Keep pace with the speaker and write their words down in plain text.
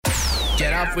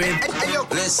Get up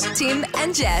with Tim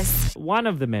and Jess. One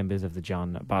of the members of the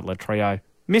John Butler Trio,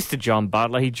 Mr. John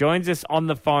Butler. He joins us on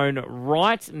the phone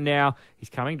right now.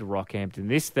 He's coming to Rockhampton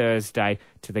this Thursday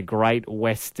to the Great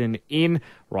Western in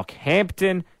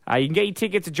Rockhampton. You can get your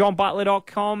tickets at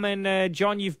johnbutler.com. And,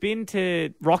 John, you've been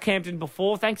to Rockhampton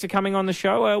before. Thanks for coming on the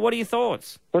show. What are your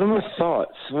thoughts? What are my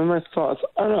thoughts?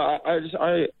 I don't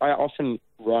know. I often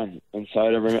run, and so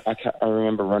I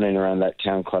remember running around that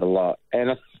town quite a lot.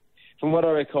 And from what I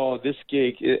recall, this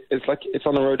gig, it's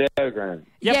on the rodeo ground.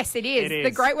 Yep. Yes, it is.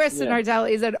 The Great Western Hotel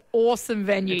is an awesome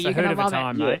venue. It's You're going to love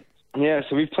time, it. mate. Yeah,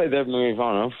 so we've played there maybe,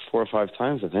 4 or 5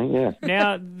 times, I think, yeah.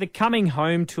 Now, the Coming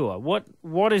Home tour,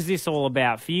 what is this all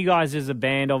about? For you guys as a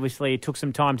band, obviously, it took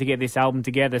some time to get this album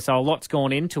together, so a lot's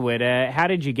gone into it. How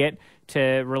did you get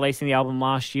to releasing the album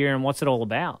last year, and what's it all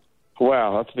about?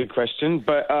 Wow, that's a big question.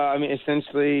 But,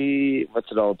 essentially,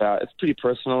 what's it all about? It's a pretty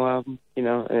personal album, you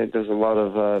know, and there's a lot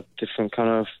of different kind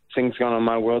of things going on in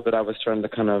my world that I was trying to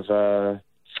kind of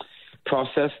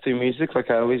process through music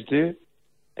like I always do.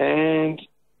 And,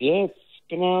 yeah, it's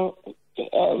been out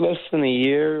less than a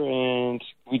year, and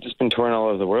we've just been touring all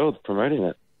over the world promoting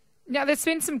it. Now, there's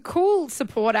been some cool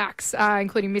support acts,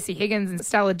 including Missy Higgins and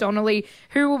Stella Donnelly,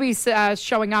 who will be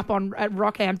showing up at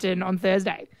Rockhampton on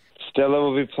Thursday. Stella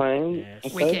will be playing.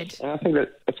 Yes. Wicked. And I think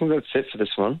that's it for this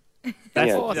one.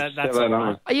 That's awesome. That's all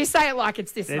right. You say it like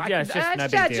it's this. Yeah, it's just no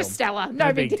big deal. Just Stella.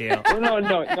 No big deal. Well,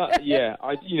 no, yeah.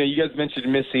 You guys mentioned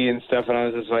Missy and stuff, and I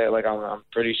was just like I'm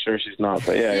pretty sure she's not.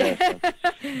 But yeah.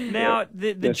 Now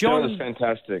the John is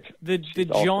fantastic. The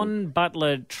John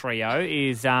Butler Trio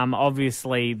is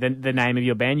obviously the name of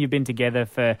your band. You've been together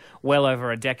for well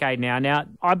over a decade now. Now,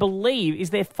 I believe, is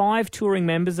there 5 touring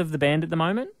members of the band at the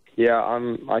moment? Yeah,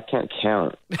 I can't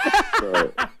count.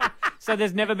 So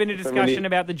there's never been a discussion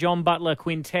about the John Butler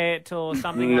Quintet or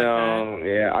something like that? No,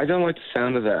 yeah, I don't like the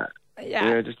sound of that. Yeah.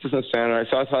 It just doesn't sound right.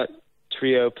 So I thought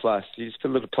Trio Plus. You just put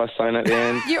a little plus sign at the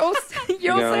end. You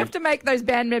also have to make those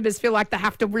band members feel like they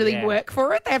have to really work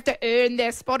for it. They have to earn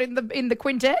their spot in the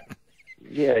quintet.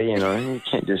 Yeah, you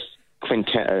can't just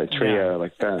quintet a trio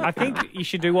like that. I think you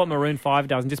should do what Maroon 5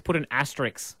 does and just put an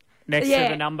asterisk next to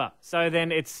the number. So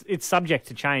then it's subject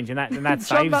to change, and that saves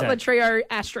it. John Butler Trio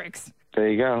asterisk. There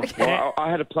you go. Well,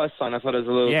 I had a plus sign. I thought it was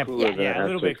a little cooler. Yeah, a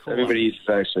little bit cooler. Everybody uses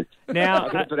asterisk. Now, I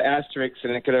could have put asterisks,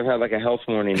 and it could have had like a health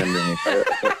warning underneath.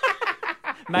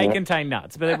 May contain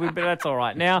nuts, but that's all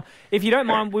right. Now, if you don't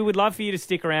mind, we would love for you to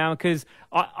stick around because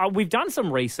we've done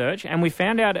some research and we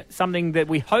found out something that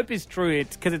we hope is true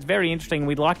because it's very interesting.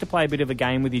 We'd like to play a bit of a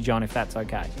game with you, John, if that's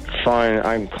okay. Fine.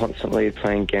 I'm constantly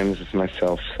playing games with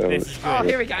myself. So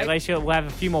here we go. At least we'll have a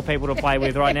few more people to play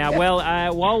with right now.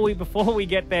 Well, before we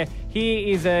get there,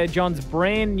 here is John's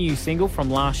brand new single from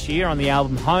last year on the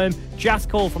album Home, Just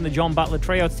Call from the John Butler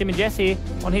Trio. It's Tim and Jess here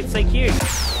on Hit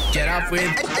CQ. Get up with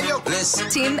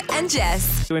Tim and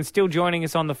Jess. And still joining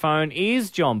us on the phone is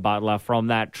John Butler from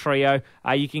that trio.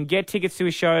 You can get tickets to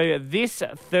his show this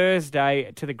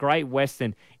Thursday to the Great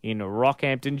Western in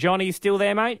Rockhampton. John, are you still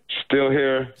there, mate? Still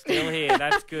here. Still here.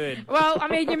 That's good. Well, I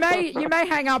mean, you may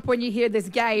hang up when you hear this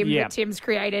game that Tim's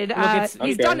created.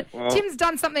 Tim's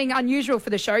done something unusual for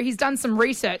the show. He's done some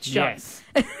research, John. Yes.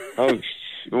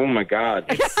 Oh, my God.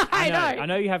 I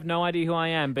know you have no idea who I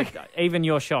am, but even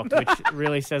you're shocked, which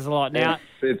really says a lot. Now,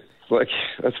 it's like,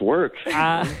 that's work.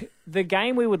 The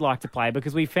game we would like to play,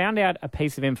 because we found out a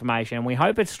piece of information, and we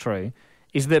hope it's true,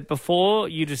 is that before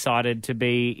you decided to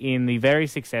be in the very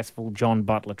successful John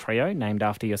Butler Trio, named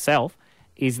after yourself,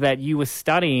 is that you were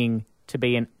studying to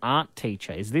be an art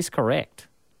teacher. Is this correct?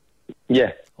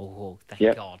 Yeah. Oh,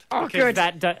 thank God. Oh, good.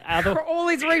 All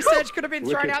his research could have been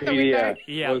thrown out the window.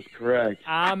 Yeah, that was correct.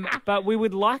 But we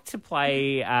would like to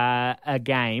play a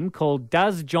game called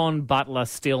Does John Butler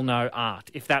Still Know Art,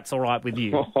 if that's all right with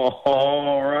you.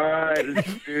 All right,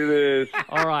 let's do this.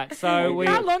 All right, so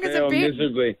How long has it been?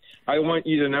 Miserably. I want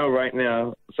you to know right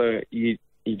now, so you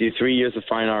do 3 years of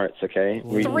fine arts, okay?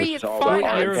 3 years of fine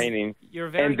arts. Painting. You're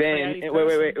a very creative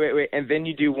then wait, and then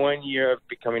you do 1 year of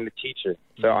becoming a teacher.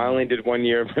 So I only did 1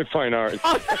 year of my fine arts.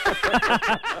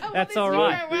 That's all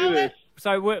right.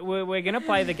 So we're going to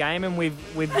play the game, and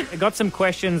we've got some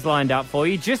questions lined up for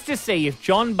you just to see if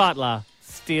John Butler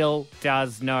still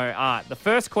does know art. The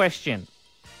first question: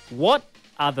 what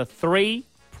are the 3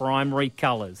 primary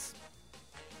colours?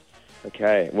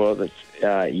 Okay, well, that's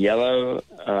yellow,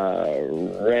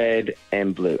 red,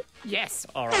 and blue. Yes.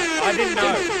 All right. I didn't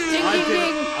know.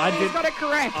 Ding. You've got it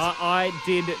correct. I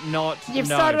did not You've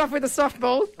know. started off with a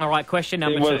softball. All right, question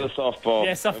number 2. It was a softball.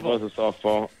 Yeah, softball. It was a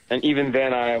softball. And even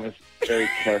then, I was very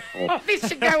careful. Oh, this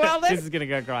should go well then. This is going to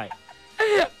go great.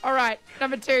 All right,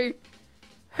 number 2.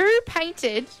 Who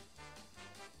painted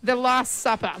The Last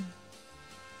Supper.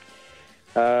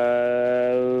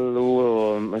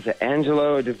 Was it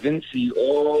Angelo or Da Vinci?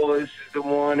 Oh, this is the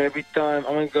one every time.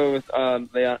 I'm going to go with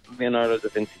Leonardo da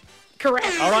Vinci.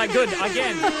 Correct. All right, good.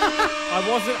 Again,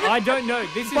 I don't know.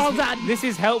 Well done. This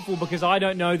is helpful because I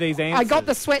don't know these answers. I got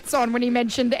the sweats on when he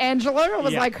mentioned Angelo. I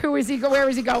was like, where is he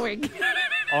going?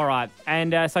 All right.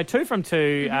 And so 2 from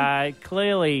 2,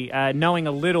 clearly knowing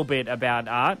a little bit about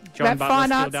art. John that Butler fine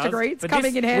still arts does. degree, it's But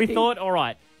coming in handy. We thought, all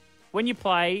right, when you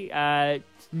play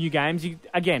new games,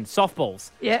 again,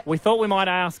 softballs. Yeah. We thought we might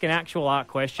ask an actual art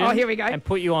question. Oh, here we go. And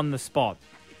put you on the spot.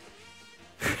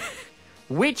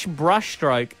 Which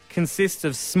brushstroke consists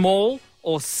of small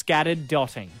or scattered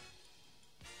dotting?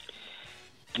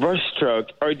 Brushstroke,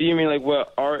 or do you mean like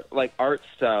what art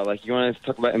style? Like you want to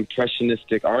talk about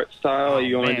impressionistic art style? Oh, or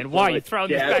you want man, why are you throwing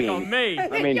this back on me? I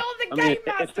mean, You're the game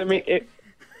master.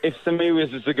 if somebody was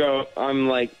just to go, I'm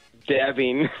like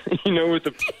dabbing, with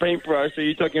a paintbrush. Are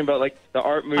you talking about like the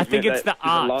art movement? I think it's the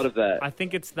art. A lot of that. I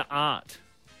think it's the art.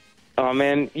 Oh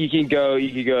man, you can go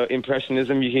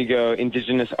impressionism, you can go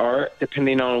indigenous art,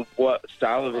 depending on what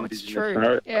style of indigenous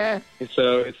art. Yeah.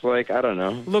 So it's like, I don't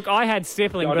know. Look, I had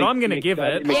stippling, but I'm going to give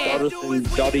it.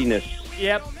 Dottiness.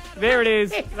 Yep, there it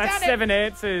is. Yeah, That's done it. 7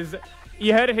 answers.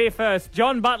 You heard it here first.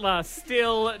 John Butler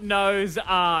still knows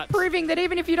art. Proving that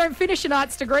even if you don't finish an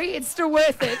arts degree, it's still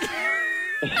worth it.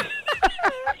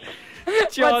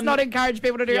 John, let's not encourage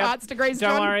people to do arts degrees,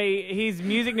 John. Don't worry, his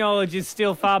music knowledge is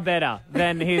still far better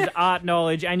than his art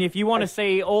knowledge. And if you want to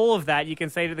see all of that, you can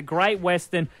see it at the Great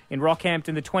Western in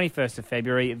Rockhampton the 21st of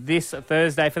February, this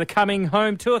Thursday, for the Coming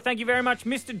Home Tour. Thank you very much,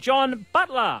 Mr. John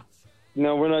Butler.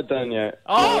 No, we're not done yet.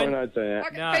 Oh, no, we're not done yet.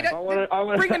 Okay, No. I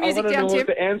want bring the music to down, know Tim. what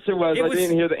the answer was. I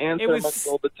didn't hear the answer. it was amongst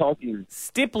all the talking.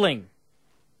 Stippling.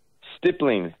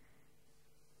 Stippling.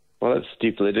 Well, that's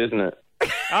stupid, isn't it?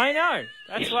 I know.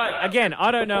 That's why, again, I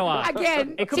don't know art.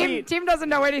 Again, It could Tim doesn't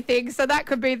know anything, so that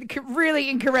could be really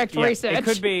incorrect research.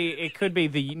 It could be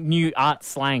the new art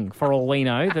slang, for all we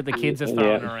know, that the kids are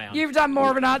throwing around. You've done more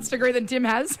of an arts degree than Tim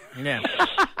has. Yeah.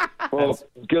 Well,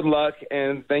 good luck,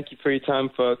 and thank you for your time,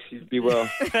 folks. You be well.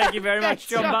 Thank you very much,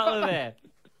 John Butler there.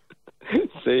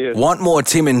 See you. Want more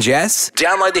Tim and Jess?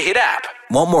 Download the Hit app.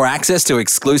 Want more access to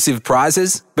exclusive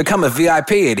prizes? Become a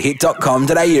VIP at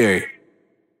hit.com.au.